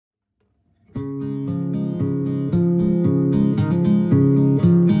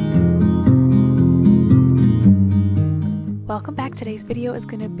Today's video is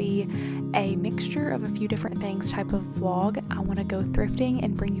going to be a mixture of a few different things type of vlog. I want to go thrifting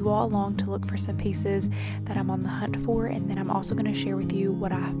and bring you all along to look for some pieces that I'm on the hunt for, and then I'm also going to share with you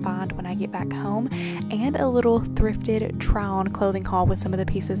what I find when I get back home, and a little thrifted try-on clothing haul with some of the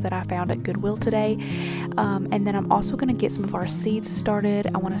pieces that I found at Goodwill today. And then I'm also going to get some of our seeds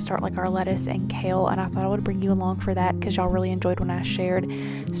started. I want to start like our lettuce and kale, and I thought I would bring you along for that because y'all really enjoyed when I shared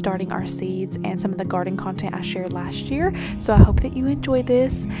starting our seeds and some of the garden content I shared last year. So I hope that you enjoy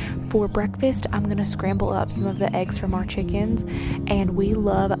this. For breakfast, I'm going to scramble up some of the eggs from our chickens, and we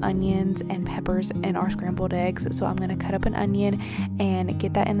love onions and peppers in our scrambled eggs, so I'm going to cut up an onion and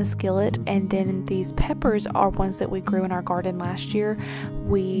get that in the skillet. And then these peppers are ones that we grew in our garden last year.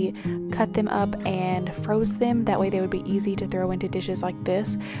 We cut them up and froze them, that way they would be easy to throw into dishes like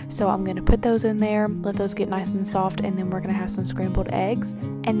this. So I'm going to put those in there, let those get nice and soft, and then we're going to have some scrambled eggs.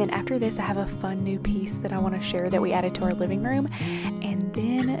 And then after this, I have a fun new piece that I want to share that we added to our living room, and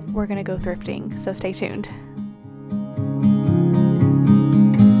then we're going to go thrifting, so stay tuned.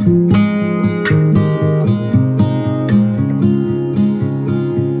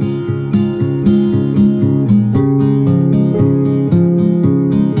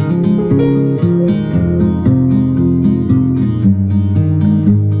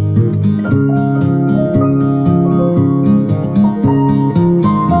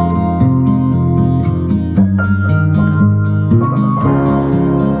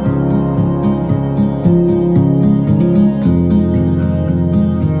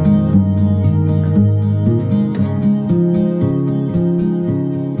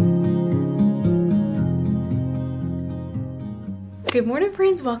 Good morning,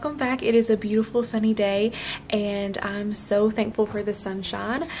 friends. Welcome back. It is a beautiful sunny day, and I'm so thankful for the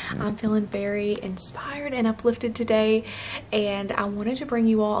sunshine. I'm feeling very inspired and uplifted today, and I wanted to bring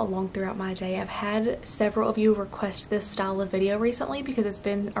you all along throughout my day. I've had several of you request this style of video recently because it's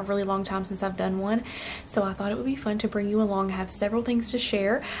been a really long time since I've done one, so I thought it would be fun to bring you along. I have several things to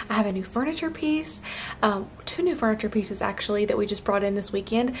share. I have a new furniture piece, two new furniture pieces actually that we just brought in this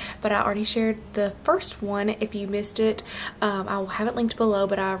weekend, but I already shared the first one. If you missed it, I will have it linked below,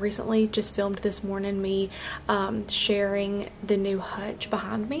 but I recently just filmed this morning me sharing the new hutch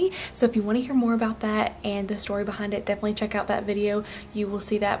behind me. So if you want to hear more about that and the story behind it, definitely check out that video. You will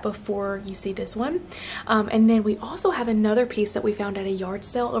see that before you see this one. And then we also have another piece that we found at a yard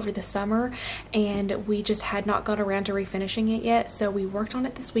sale over the summer, and we just had not got around to refinishing it yet, so we worked on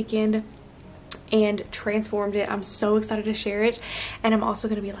it this weekend and transformed it. I'm so excited to share it, and I'm also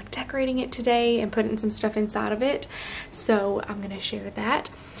going to be like decorating it today and putting some stuff inside of it, so I'm going to share that.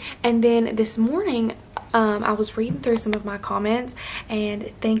 And then this morning I was reading through some of my comments,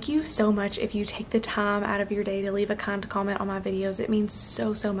 and thank you so much if you take the time out of your day to leave a kind comment on my videos. It means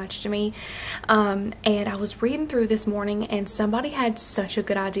so much to me. And I was reading through this morning, and somebody had such a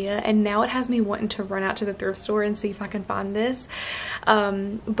good idea, and now it has me wanting to run out to the thrift store and see if I can find this.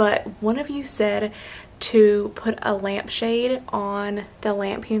 But one of you said to put a lampshade on the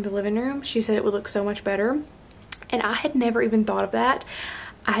lamp here in the living room. She said it would look so much better, and I had never even thought of that.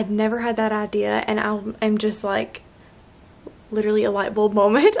 I had never had that idea, and I'm just like literally a light bulb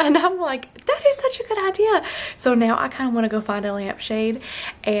moment, and I'm like, that is such a good idea. So now I kind of want to go find a lampshade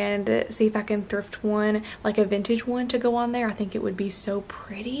and see if I can thrift one, like a vintage one, to go on there. I think it would be so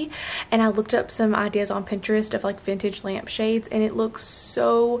pretty. And I looked up some ideas on Pinterest of like vintage lampshades, and it looks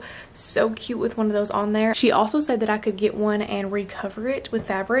so cute with one of those on there. She also said that I could get one and recover it with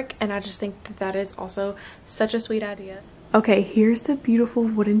fabric, and I just think that that is also such a sweet idea. Okay, here's the beautiful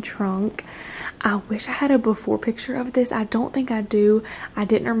wooden trunk. I wish I had a before picture of this. I don't think I do. I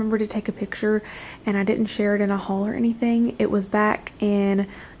didn't remember to take a picture, and I didn't share it in a haul or anything. It was back in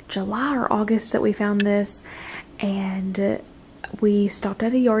July or August that we found this, and we stopped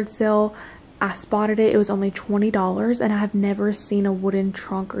at a yard sale. I spotted it. It was only $20, and I have never seen a wooden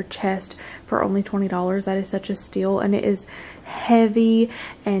trunk or chest for only $20. That is such a steal, and it is heavy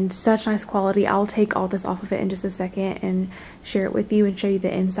and such nice quality. I'll take all this off of it in just a second and share it with you and show you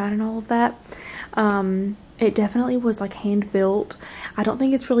the inside and all of that. It definitely was like hand built. I don't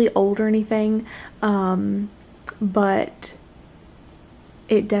think it's really old or anything, but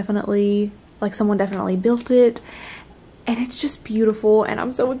it definitely, like, someone definitely built it. And it's just beautiful, and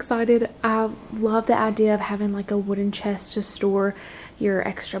I'm so excited. I love the idea of having like a wooden chest to store your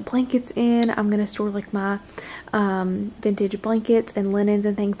extra blankets in. I'm gonna store like my vintage blankets and linens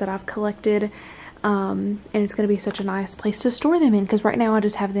and things that I've collected, and it's gonna be such a nice place to store them in, because right now I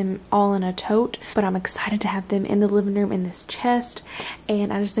just have them all in a tote, but I'm excited to have them in the living room in this chest,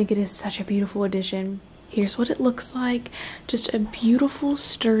 and I just think it is such a beautiful addition. Here's what it looks like. Just a beautiful,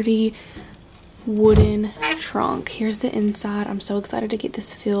 sturdy wooden trunk. Here's the inside. I'm so excited to get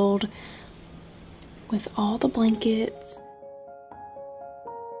this filled with all the blankets.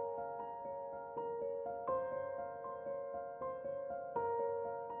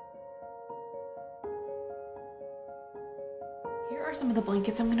 Here are some of the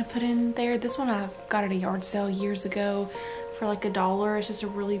blankets I'm gonna put in there. This one I got at a yard sale years ago for like $1. It's just a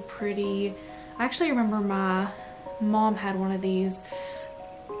really pretty, I actually remember my mom had one of these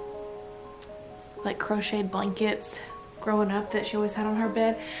like crocheted blankets growing up that she always had on her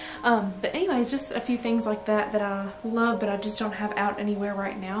bed. But anyways, just a few things like that that I love, but I just don't have out anywhere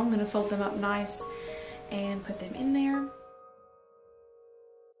right now. I'm gonna fold them up nice and put them in there.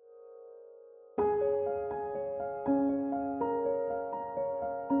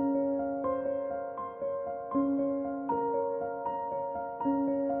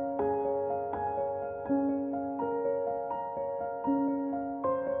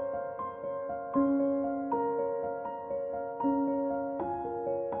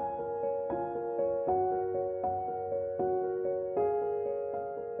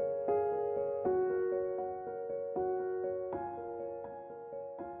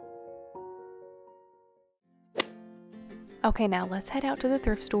 Okay, now let's head out to the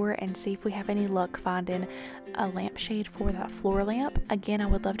thrift store and see if we have any luck finding a lampshade for that floor lamp. Again, I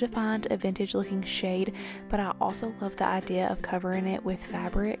would love to find a vintage looking shade, but I also love the idea of covering it with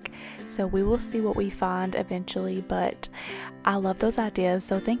fabric. So we will see what we find eventually, but I love those ideas.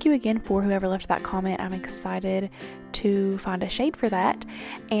 So thank you again for whoever left that comment. I'm excited to find a shade for that.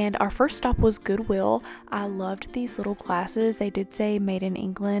 And our first stop was Goodwill. I loved these little glasses. They did say made in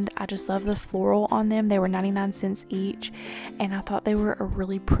England. I just love the floral on them. They were 99 cents each, and I thought they were a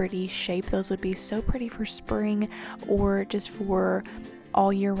really pretty shape. Those would be so pretty for spring or just for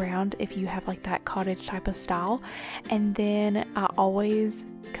all year round if you have like that cottage type of style. And then I always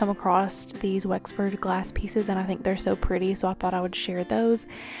come across these Wexford glass pieces and I think they're so pretty, so I thought I would share those.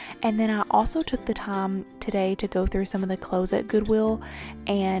 And then I also took the time today to go through some of the clothes at Goodwill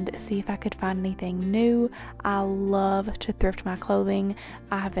and see if I could find anything new. I love to thrift my clothing.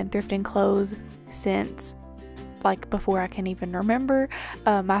 I have been thrifting clothes since like before I can even remember.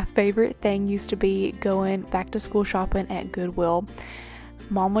 My favorite thing used to be going back to school shopping at Goodwill.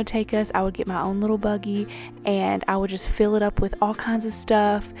 Mom would take us, I would get my own little buggy, and I would just fill it up with all kinds of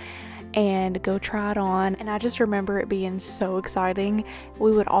stuff and go try it on. And I just remember it being so exciting.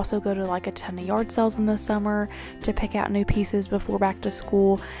 We would also go to like a ton of yard sales in the summer to pick out new pieces before back to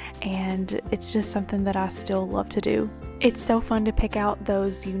school, and it's just something that I still love to do. It's so fun to pick out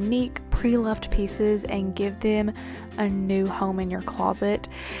those unique pre-loved pieces and give them a new home in your closet.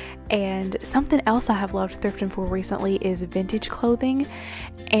 And something else I have loved thrifting for recently is vintage clothing.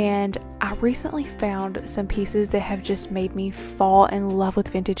 And I recently found some pieces that have just made me fall in love with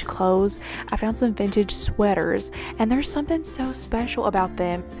vintage clothes. I found some vintage sweaters, and there's something so special about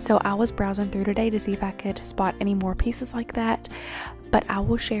them. So I was browsing through today to see if I could spot any more pieces like that. But I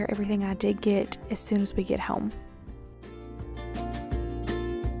will share everything I did get as soon as we get home.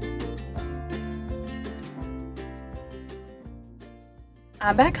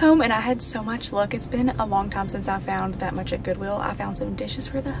 I'm back home and I had so much luck. It's been a long time since I found that much at Goodwill. I found some dishes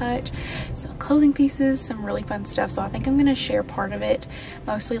for the hutch, some clothing pieces, some really fun stuff. So I think I'm gonna share part of it,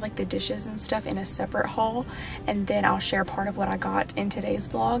 mostly like the dishes and stuff, in a separate haul, and then I'll share part of what I got in today's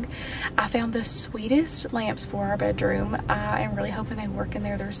vlog. I found the sweetest lamps for our bedroom. I am really hoping they work in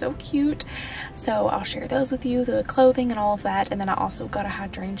there. They're so cute. So I'll share those with you, the clothing and all of that. And then I also got a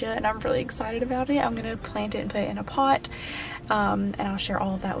hydrangea and I'm really excited about it. I'm gonna plant it and put it in a pot, and I'll share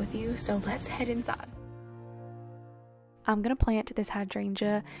all of that with you. So let's head inside. I'm gonna plant this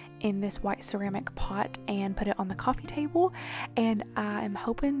hydrangea in this white ceramic pot and put it on the coffee table, and I am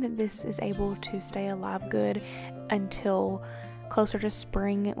hoping that this is able to stay alive good until closer to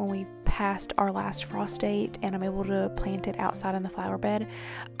spring, when we've passed our last frost date and I'm able to plant it outside in the flower bed.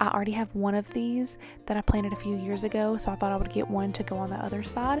 I already have one of these that I planted a few years ago, so I thought I would get one to go on the other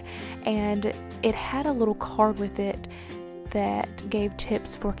side, and it had a little card with it that gave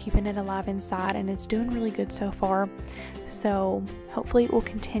tips for keeping it alive inside, and it's doing really good so far. So hopefully it will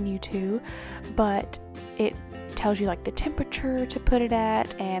continue to, but it tells you like the temperature to put it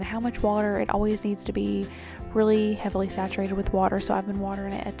at and how much water. It always needs to be really heavily saturated with water, so I've been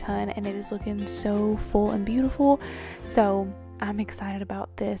watering it a ton and it is looking so full and beautiful. So I'm excited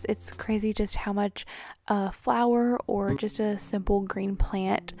about this. It's crazy just how much a flower or just a simple green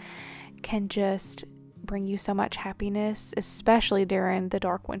plant can just bring you so much happiness, especially during the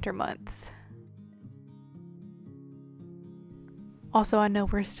dark winter months. Also, I know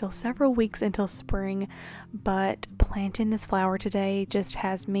we're still several weeks until spring, but planting this flower today just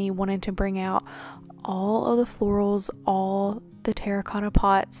has me wanting to bring out all of the florals, all the terracotta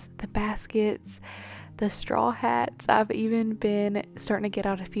pots, the baskets, the straw hats. I've even been starting to get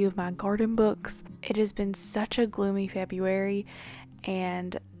out a few of my garden books. It has been such a gloomy February,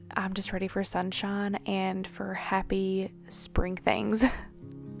 and I'm just ready for sunshine and for happy spring things.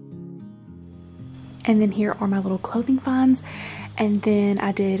 And then here are my little clothing finds. And then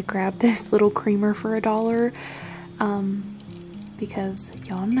I did grab this little creamer for $1 because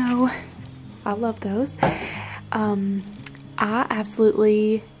y'all know I love those. I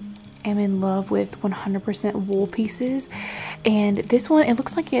absolutely am in love with 100% wool pieces, and this one, it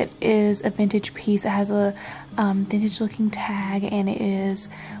looks like it is a vintage piece. It has a vintage looking tag, and it is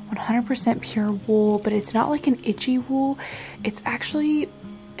 100% pure wool, but it's not like an itchy wool. It's actually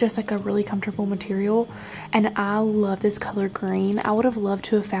just like a really comfortable material, and I love this color green. I would have loved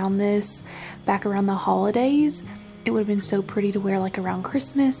to have found this back around the holidays. It would have been so pretty to wear like around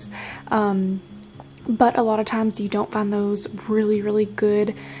Christmas, but a lot of times you don't find those really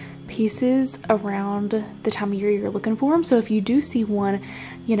good pieces around the time of year you're looking for them. So if you do see one,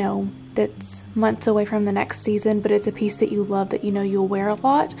 you know, that's months away from the next season, but it's a piece that you love, that you know you'll wear a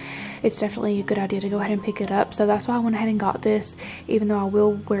lot, it's definitely a good idea to go ahead and pick it up. So that's why I went ahead and got this, even though I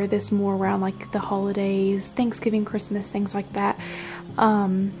will wear this more around like the holidays, Thanksgiving, Christmas, things like that.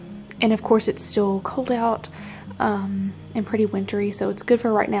 And of course it's still cold out and pretty wintry, so it's good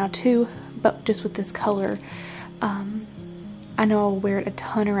for right now too, but just with this color, I know I'll wear it a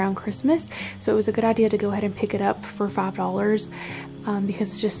ton around Christmas, so it was a good idea to go ahead and pick it up for $5 because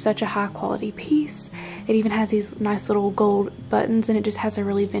it's just such a high quality piece. It even has these nice little gold buttons, and it just has a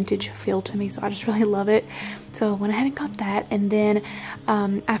really vintage feel to me, so I just really love it. So I went ahead and got that, and then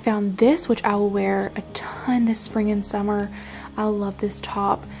I found this, which I will wear a ton this spring and summer. I love this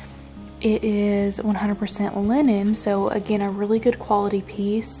top. It is 100% linen, so again, a really good quality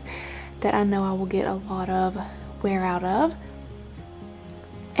piece that I know I will get a lot of wear out of.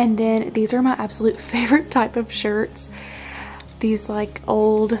 And then these are my absolute favorite type of shirts. These like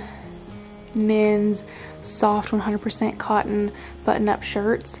old men's soft 100% cotton button-up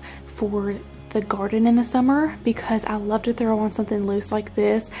shirts for the garden in the summer, because I love to throw on something loose like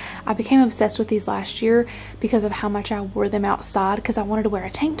this. I became obsessed with these last year because of how much I wore them outside, because I wanted to wear a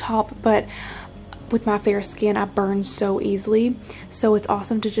tank top, but with my fair skin I burn so easily, so it's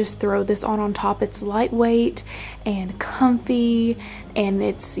awesome to just throw this on top. It's lightweight and comfy, and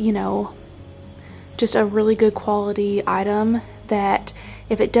it's, you know, just a really good quality item that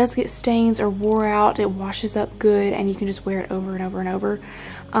if it does get stains or wore out, it washes up good and you can just wear it over and over and over.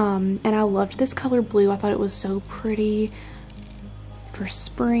 And I loved this color blue. I thought it was so pretty for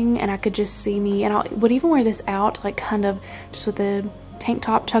spring, and I could just see me, and I would even wear this out like kind of just with the tank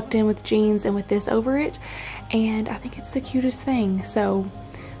top tucked in with jeans and with this over it, and I think it's the cutest thing. So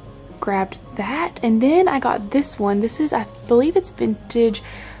grabbed that, and then I got this one. This is, I believe it's vintage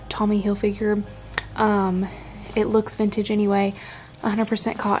Tommy Hilfiger. It looks vintage anyway,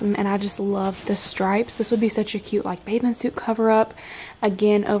 100% cotton, and I just love the stripes. This would be such a cute like bathing suit cover up,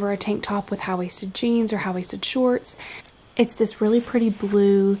 again over a tank top with high-waisted jeans or high-waisted shorts. It's this really pretty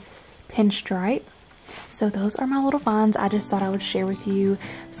blue pinstripe. So those are my little finds. I just thought I would share with you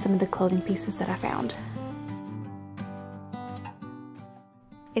some of the clothing pieces that I found.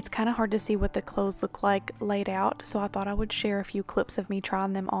 It's kind of hard to see what the clothes look like laid out, so I thought I would share a few clips of me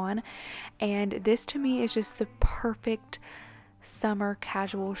trying them on. And this to me is just the perfect summer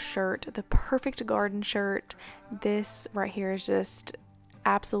casual shirt, the perfect garden shirt. This right here is just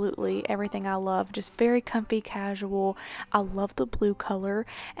absolutely everything I love. Just very comfy, casual. I love the blue color,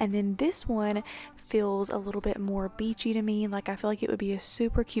 and then this one feels a little bit more beachy to me. Like I feel like it would be a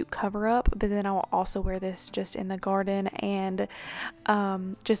super cute cover up, but then I'll also wear this just in the garden and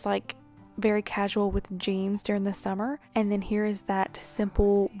just like very casual with jeans during the summer. And then here is that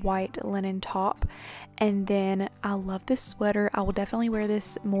simple white linen top, and then I love this sweater. I will definitely wear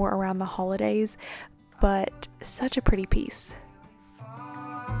this more around the holidays, but such a pretty piece.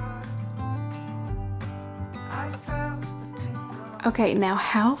 Okay, now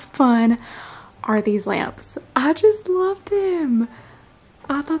how fun are these lamps? I just love them.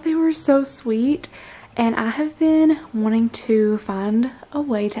 I thought they were so sweet, and I have been wanting to find a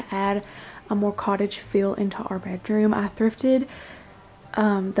way to add a more cottage feel into our bedroom. I thrifted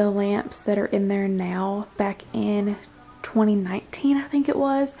the lamps that are in there now back in 2019, I think it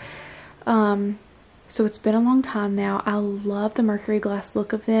was. So it's been a long time now. I love the mercury glass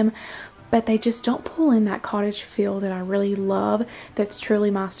look of them, but they just don't pull in that cottage feel that I really love, that's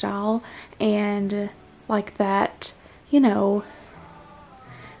truly my style. And like that, you know,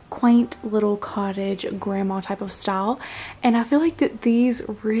 quaint little cottage grandma type of style, and I feel like that these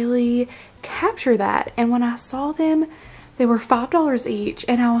really capture that. And when I saw them, they were $5 each,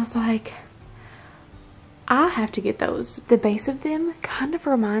 and I was like, I have to get those. The base of them kind of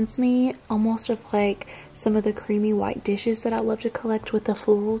reminds me almost of like some of the creamy white dishes that I love to collect with the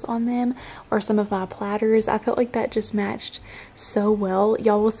florals on them, or some of my platters. I felt like that just matched so well.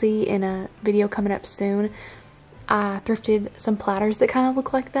 Y'all will see in a video coming up soon, I thrifted some platters that kind of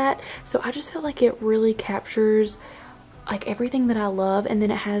look like that. So I just feel like it really captures like everything that I love. And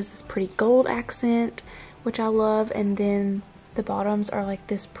then it has this pretty gold accent, which I love. And then the bottoms are like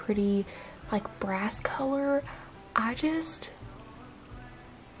this pretty like brass color. I just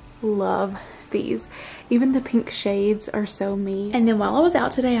love these. Even the pink shades are so me. And then while I was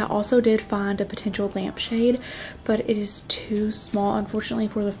out today, I also did find a potential lampshade, but it is too small, unfortunately,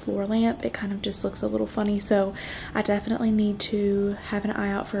 for the floor lamp. It kind of just looks a little funny, so I definitely need to have an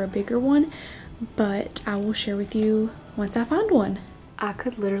eye out for a bigger one, but I will share with you once I find one. I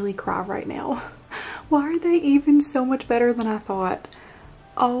could literally cry right now. Why are they even so much better than I thought?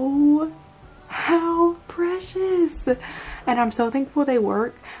 Oh, how precious. And I'm so thankful they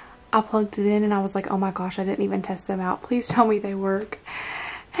work. I plugged it in and I was like, oh my gosh, I didn't even test them out. Please tell me they work.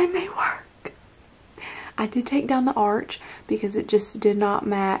 And they work. I did take down the arch because it just did not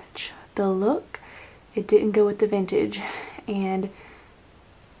match the look. It didn't go with the vintage, and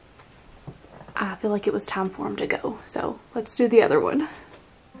I feel like it was time for them to go. So let's do the other one.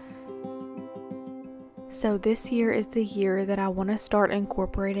 So this year is the year that I want to start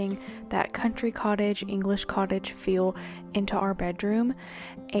incorporating that country cottage, English cottage feel into our bedroom,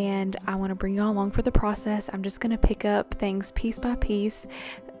 and I want to bring you all along for the process. I'm just going to pick up things piece by piece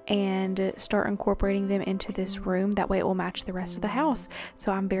and start incorporating them into this room. That way it will match the rest of the house.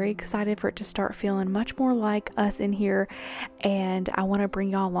 So I'm very excited for it to start feeling much more like us in here, and I want to bring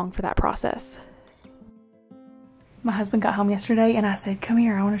y'all along for that process. My husband got home yesterday and I said, come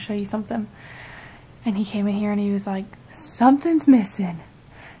here, I want to show you something. And he came in here and he was like, something's missing.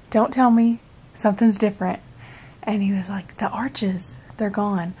 Don't tell me, something's different. And he was like, the arches, they're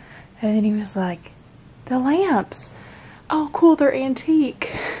gone. And then he was like, the lamps. Oh cool, they're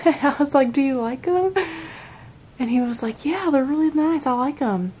antique. And I was like, do you like them? And he was like, yeah, they're really nice, I like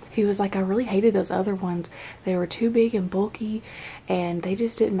them. He was like, I really hated those other ones. They were too big and bulky and they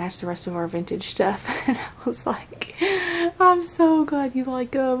just didn't match the rest of our vintage stuff. And I was like, I'm so glad you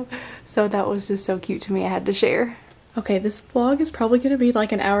like them. So that was just so cute to me, I had to share. Okay, this vlog is probably going to be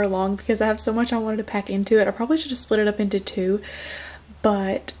like an hour long because I have so much I wanted to pack into it. I probably should have split it up into two,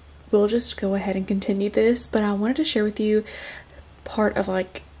 but we'll just go ahead and continue this. But I wanted to share with you part of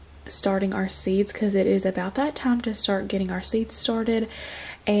like starting our seeds, because it is about that time to start getting our seeds started,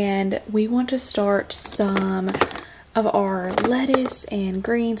 and we want to start some of our lettuce and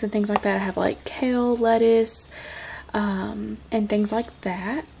greens and things like that. I have like kale, lettuce, and things like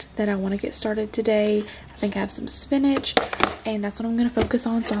that I want to get started today. I think I have some spinach, and that's what I'm going to focus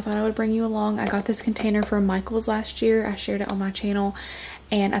on, so I thought I would bring you along. I got this container from Michael's last year. I shared it on my channel,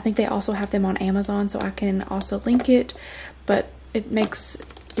 and I think they also have them on Amazon, so I can also link it, but it makes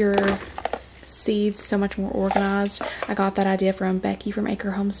your seeds so much more organized. I got that idea from Becky from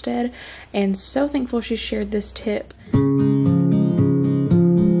Acre Homestead, and so thankful she shared this tip.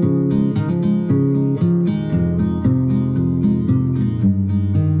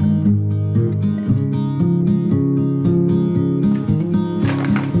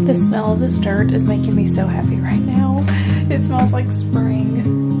 The smell of this dirt is making me so happy right now. It smells like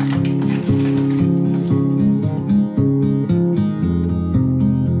spring.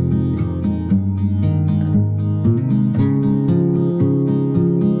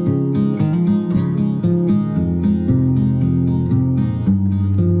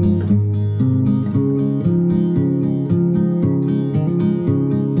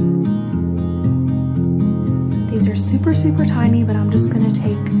 Super tiny, but I'm just going to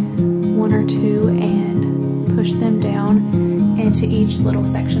take one or two and push them down into each little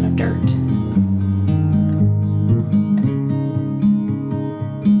section of dirt.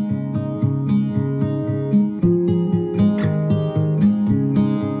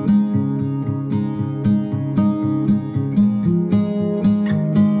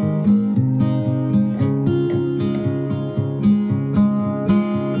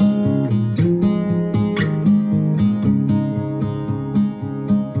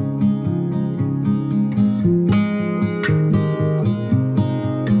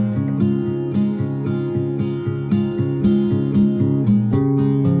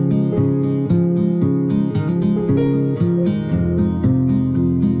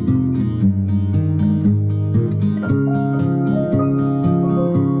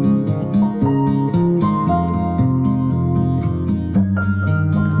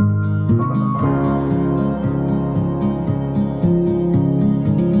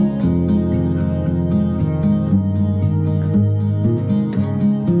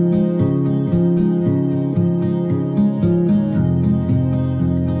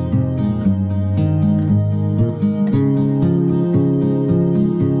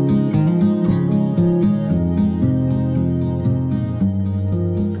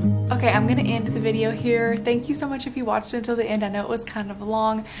 Okay, I'm gonna end the video here. Thank you so much if you watched until the end. I know it was kind of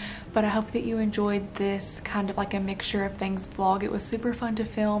long, but I hope that you enjoyed this kind of like a mixture of things vlog. It was super fun to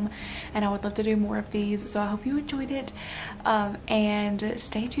film and I would love to do more of these, so I hope you enjoyed it. And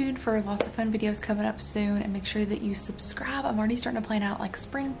stay tuned for lots of fun videos coming up soon, and make sure that you subscribe. I'm already starting to plan out like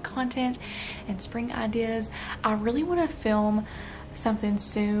spring content and spring ideas. I really want to film something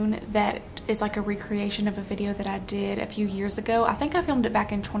soon that is like a recreation of a video that I did a few years ago. I think I filmed it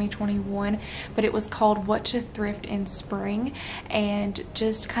back in 2021, but it was called What to Thrift in Spring, and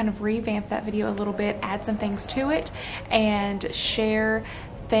just kind of revamp that video a little bit, add some things to it, and share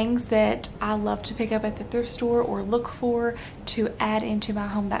things that I love to pick up at the thrift store or look for to add into my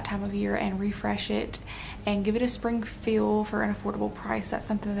home that time of year and refresh it and give it a spring feel for an affordable price. That's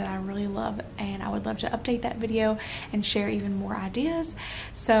something that I really love, and I would love to update that video and share even more ideas.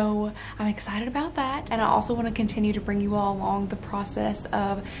 So I'm excited about that, and I also want to continue to bring you all along the process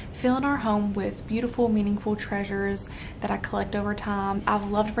of filling our home with beautiful, meaningful treasures that I collect over time. I've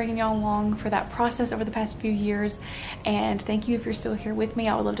loved bringing y'all along for that process over the past few years, and thank you if you're still here with me.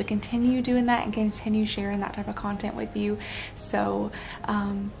 I would love to continue doing that and continue sharing that type of content with you. So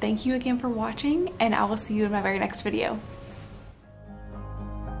thank you again for watching, and I will see you in my very next video.